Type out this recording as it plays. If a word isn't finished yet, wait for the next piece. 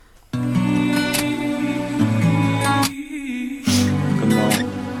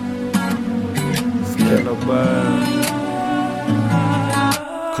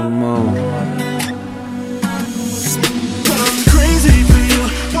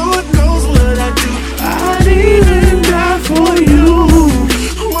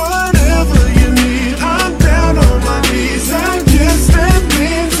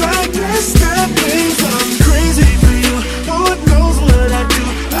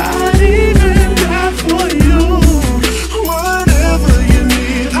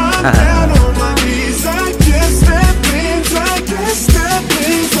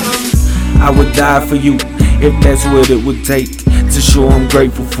die for you, if that's what it would take to show I'm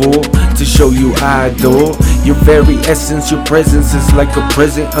grateful for, to show you I adore your very essence. Your presence is like a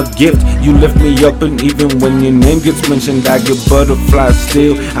present, a gift. You lift me up, and even when your name gets mentioned, I get butterflies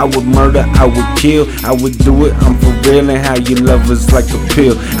still. I would murder, I would kill, I would do it, I'm for real. And how you love is like a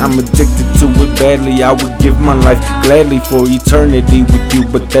pill, I'm addicted to it badly. I would give my life gladly for eternity with you,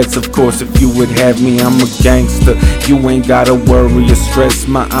 but that's of course if you would have me. I'm a gangster, you ain't gotta worry or stress.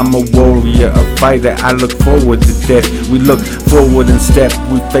 I'm a warrior, a fighter, I look forward to death. We look forward and step,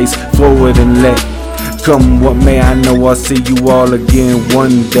 we face forward and let come what may. I know I'll see you all again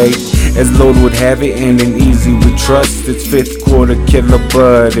one day, as Lord would have it, and in easy we trust. It's fifth quarter, Killer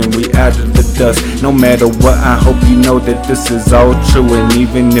Bud, and we out of the dust. No matter what, I hope you know that this is all true, and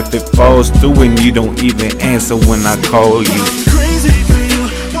even if it falls through and you don't even answer when I call you. Crazy for you,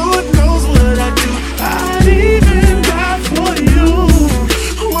 Lord knows what I do. I'd even die for you.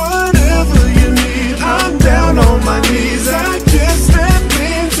 Whatever you need, I'm down on my knees. I guess that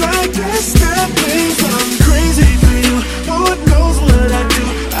means I'm crazy for you. Lord knows what I do.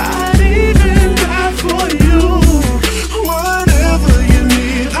 I'd even die for you. Whatever you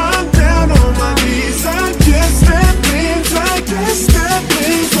need, I'm down on my knees. I guess that means I'm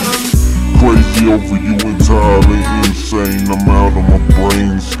crazy over you, entirely insane. I'm out of my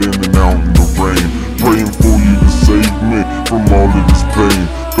brain, standing out in the rain, praying for you to save me from all of this pain.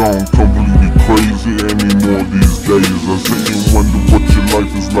 Gone completely crazy anymore these days. I sit and wonder what your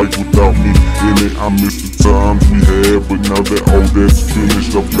life is like without me in it. I miss the times we had, but now that all that's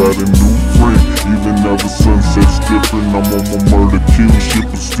finished, I've got a new friend. Even now the sunset's different, I'm on my murder kill shit,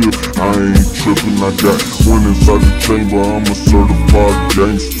 but still I ain't tripping. I got one inside the chamber, I'm a certified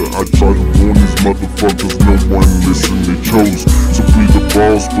gangster. I try to warn these motherfuckers, no one listen. They chose to be the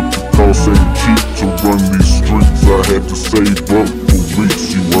boss, but the cost ain't cheap to run these streets. I had to save up for weeks,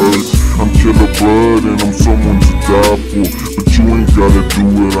 you heard? I'm Killer Bud and I'm someone to die for, but you ain't gotta do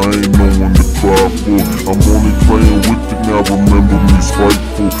it, I ain't no one to cry for. I'm only playing with it now, remember me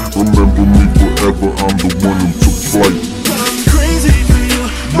spiteful, remember me forever, I'm the one who took flight. I'm crazy for you.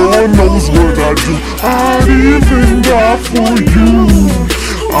 Lord knows what I do, I'd even die for you.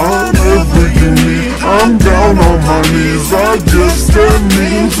 Whatever you need, I'm down on my knees. I guess that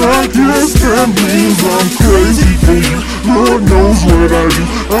means I'm crazy for you. Lord knows what I do,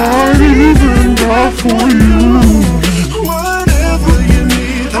 I'd even die for you.